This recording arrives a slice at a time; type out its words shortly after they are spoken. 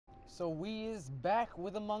So we is back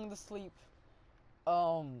with Among the Sleep.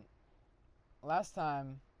 Last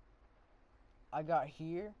time I got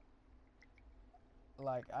here,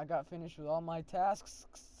 like I got finished with all my tasks,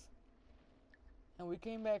 and we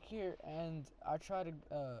came back here, and I tried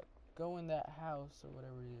to go in that house or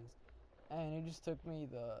whatever it is, and it just took me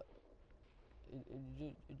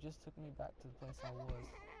it just took me back to the place I was.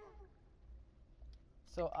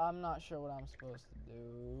 So I'm not sure what I'm supposed to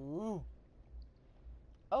do.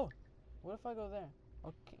 Oh, what if I go there?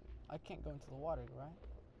 Okay, I can't go into the water, right?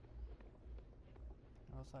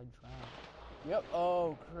 Or else I drown. Yep.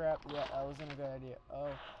 Oh crap. Yeah, that wasn't a good idea.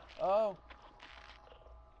 Oh,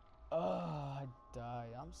 I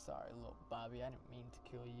died. I'm sorry, little Bobby. I didn't mean to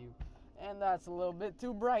kill you. And that's a little bit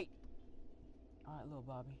too bright. All right, little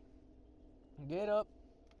Bobby, get up.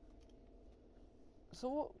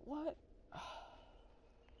 So what?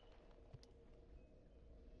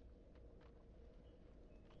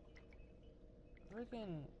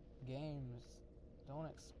 Freaking games don't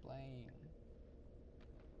explain.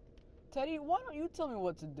 Teddy, why don't you tell me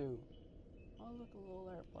what to do? Oh, look, a little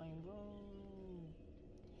airplane. Boom.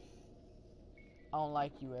 I don't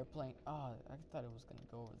like you, airplane. Oh, I thought it was gonna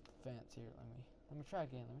go over the fence here. Let me try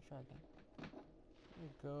again. There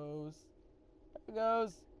it goes. There it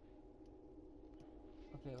goes.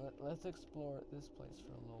 Okay, let's explore this place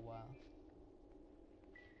for a little while.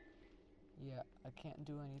 Yeah, I can't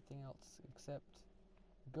do anything else except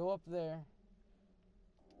go up there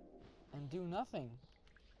and do nothing.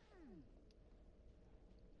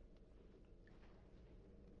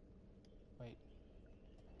 Wait.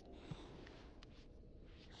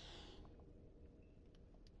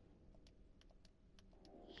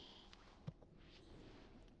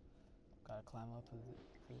 Gotta climb up with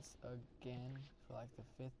this again for like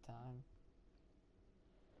the 5th time.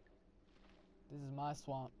 This is my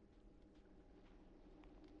swamp.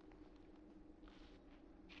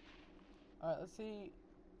 Alright, let's see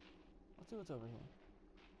what's over here.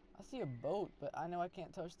 I see a boat, but I know I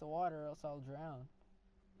can't touch the water or else I'll drown.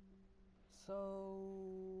 So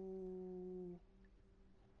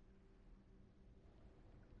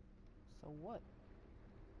what?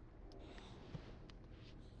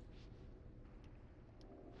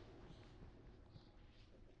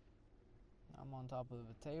 I'm on top of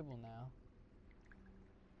a table now,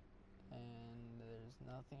 and there's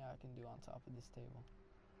nothing I can do on top of this table.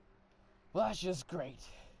 Well, that's just great.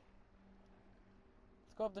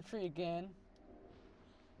 Let's go up the tree again.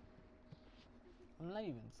 I'm not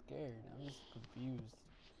even scared. I'm just confused.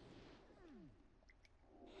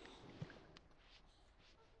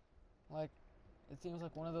 Like, it seems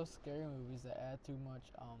like one of those scary movies that add too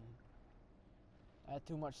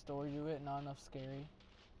much story to it, not enough scary.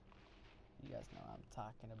 You guys know what I'm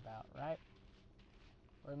talking about, right?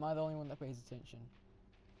 Or am I the only one that pays attention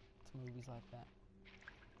to movies like that?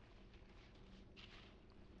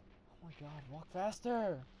 Oh my god, walk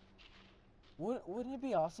faster! Wouldn't it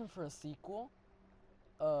be awesome for a sequel?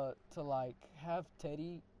 To like have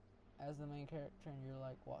Teddy as the main character and you're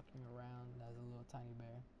like walking around as a little tiny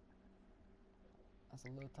bear. As a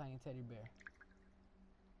little tiny teddy bear.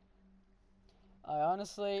 I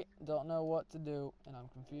honestly don't know what to do and I'm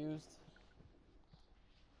confused.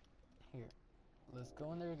 Here, let's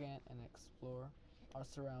go in there again and explore our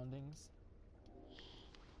surroundings.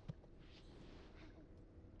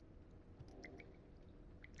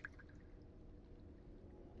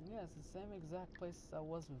 Yeah, it's the same exact place as I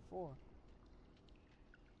was before.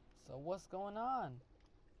 So what's going on?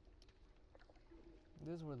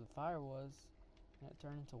 This is where the fire was, and it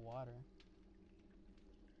turned into water.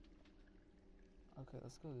 Okay,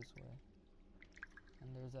 let's go this way.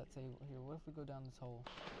 And there's that table here. What if we go down this hole?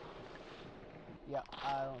 Yeah,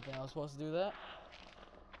 I don't think I was supposed to do that.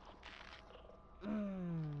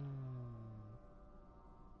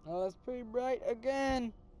 Oh, that's pretty bright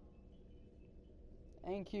again.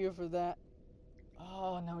 Thank you for that.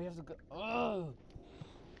 Oh, now we have to go. Oh,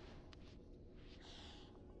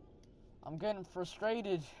 I'm getting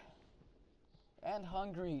frustrated and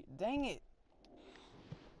hungry. Dang it.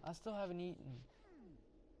 I still haven't eaten.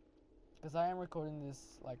 Because I am recording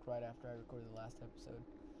this like right after I recorded the last episode.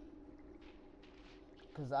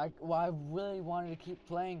 Because I really wanted to keep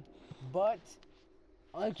playing, but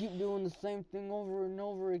I keep doing the same thing over and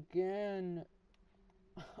over again.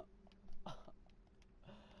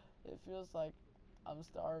 It feels like I'm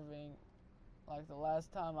starving. Like the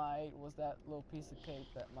last time I ate was that little piece of cake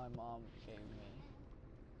that my mom gave me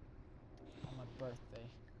on my birthday.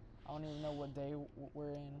 I don't even know what day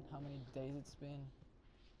we're in, how many days it's been.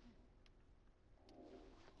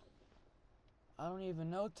 I don't even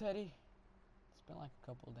know, Teddy. It's been like a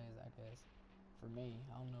couple of days, I guess. for me.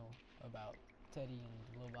 I don't know about Teddy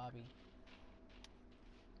and Lil Bobby.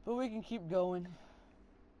 But we can keep going.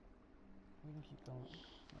 We can keep going.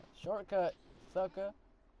 Shortcut, sucker.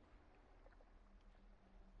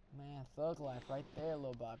 Man, thug life right there,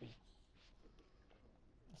 Lil Bobby.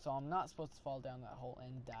 So I'm not supposed to fall down that hole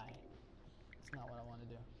and die. That's not what I want to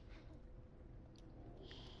do.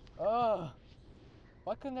 Ugh!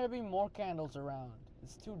 Why couldn't there be more candles around?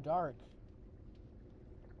 It's too dark.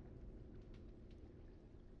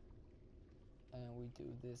 And we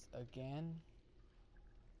do this again.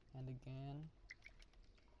 And again.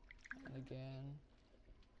 And again.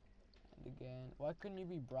 And again. Why couldn't you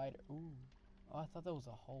be brighter? Ooh. Oh, I thought that was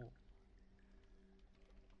a hole.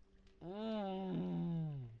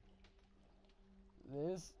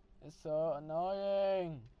 This is so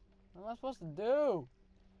annoying. What am I supposed to do?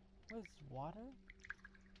 What is water?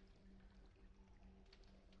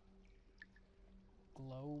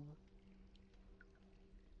 Globe.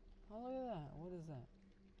 Oh, look at that. What is that?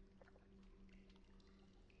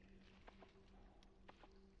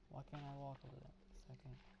 Why can't I walk over that?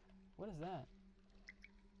 Second. What is that?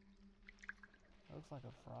 It looks like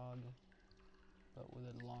a frog, but with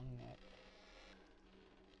a long neck.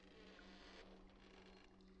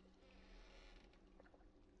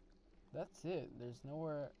 That's it. There's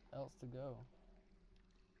nowhere else to go.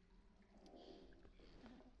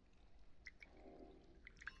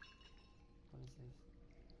 What is this?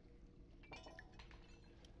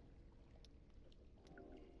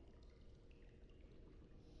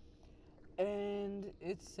 And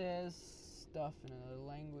it says stuff in another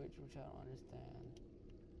language, which I don't understand.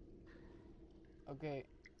 Okay,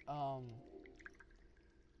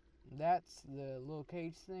 that's the little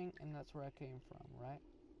cage thing, and that's where I came from, right?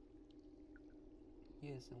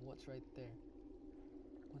 Yes, and what's right there?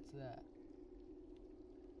 What's that?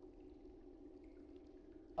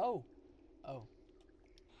 Oh! Oh.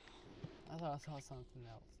 I thought I saw something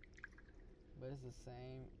else. But it's the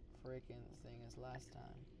same freaking thing as last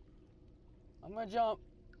time. I'm gonna jump!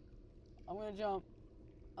 I'm gonna jump!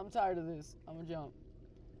 I'm tired of this. I'm gonna jump.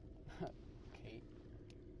 Kate.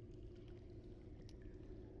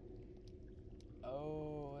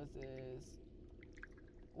 Oh, what's this?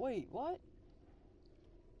 Wait, what?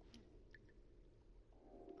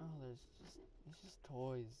 Oh, it's just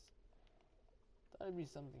toys. Thought it'd be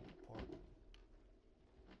something important.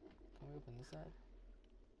 Can we open this side?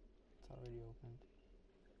 It's already opened.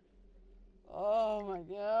 Oh my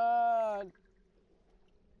god!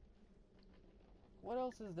 What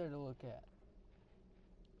else is there to look at?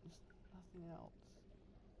 There's nothing else.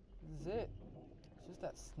 This is it. It's just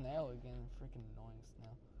that snail again, freaking annoying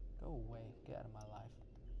snail. Go away. Get out of my life.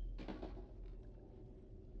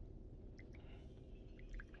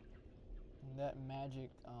 And that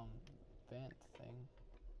magic, vent thing.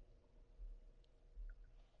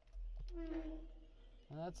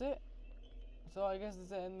 And that's it. So I guess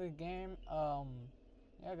it's the end of the game.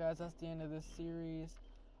 Yeah guys, that's the end of this series.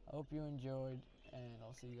 I hope you enjoyed, and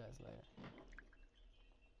I'll see you guys later.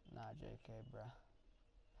 Nah, JK, bruh.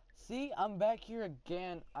 See, I'm back here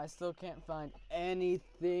again. I still can't find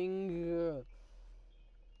anything.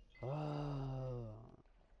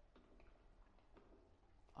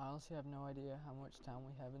 I honestly have no idea how much time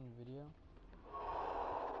we have in the video.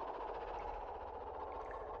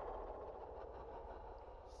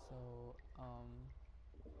 So,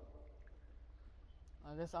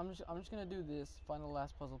 I guess I'm just gonna do this, find the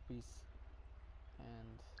last puzzle piece,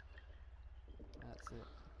 and that's it,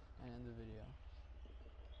 and end the video.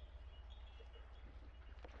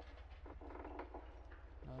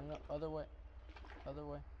 No, other way,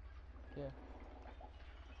 yeah.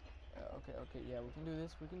 Okay, yeah, we can do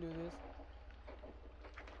this,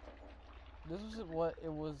 This is what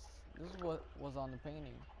it was, this is what was on the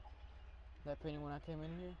painting. That painting when I came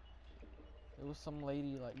in here, it was some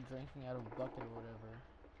lady like drinking out of a bucket or whatever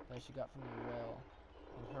that she got from the well,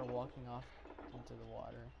 and her walking off into the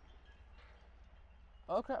water.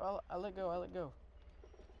 Oh crap, I let go.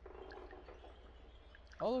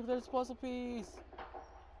 Oh look, there's a puzzle piece!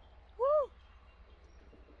 Woo!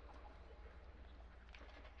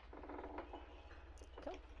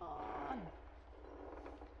 Come on!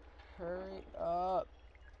 Hurry up!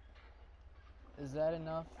 Is that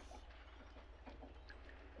enough?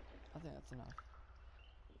 I think that's enough.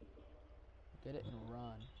 Get it and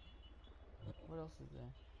run. What else is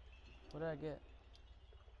there? What did I get?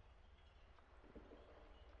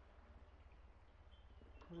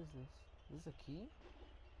 What is this? Is this a key?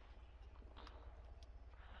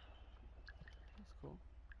 That's cool.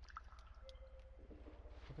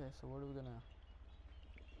 Okay, so what are we gonna...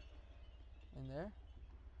 In there?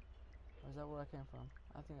 Or is that where I came from?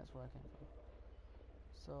 I think that's where I came from.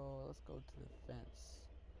 So let's go to the fence.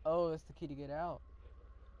 Oh, that's the key to get out,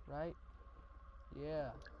 right? Yeah.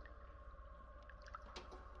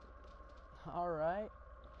 All right.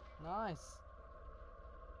 Nice.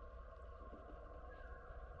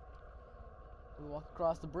 We walk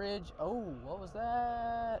across the bridge. Oh, what was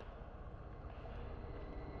that?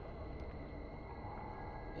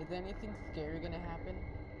 Is anything scary gonna happen?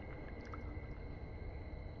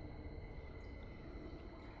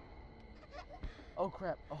 Oh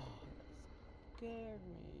crap. Oh, that scared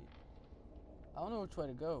me. I don't know which way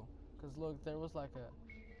to go. Cause look, there was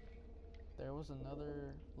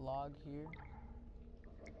another log here.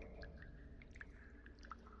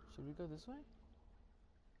 Should we go this way?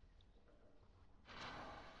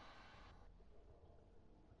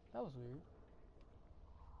 That was weird.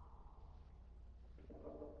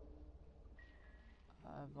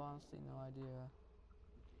 I have honestly no idea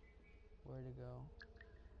where to go.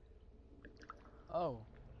 Oh,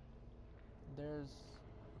 there's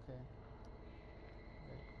okay.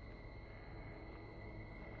 Wait.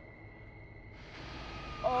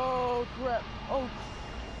 Oh crap! Oh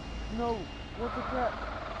no! What the crap?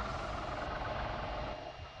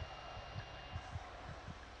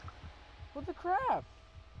 What the crap?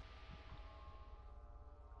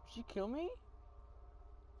 Did she kill me?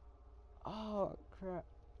 Oh crap!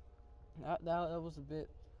 That was a bit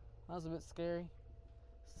scary.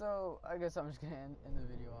 So I guess I'm just gonna end the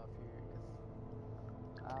video off here.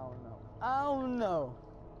 'Cause I don't know. I don't know.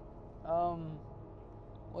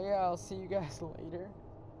 Well yeah, I'll see you guys later.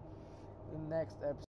 The next episode.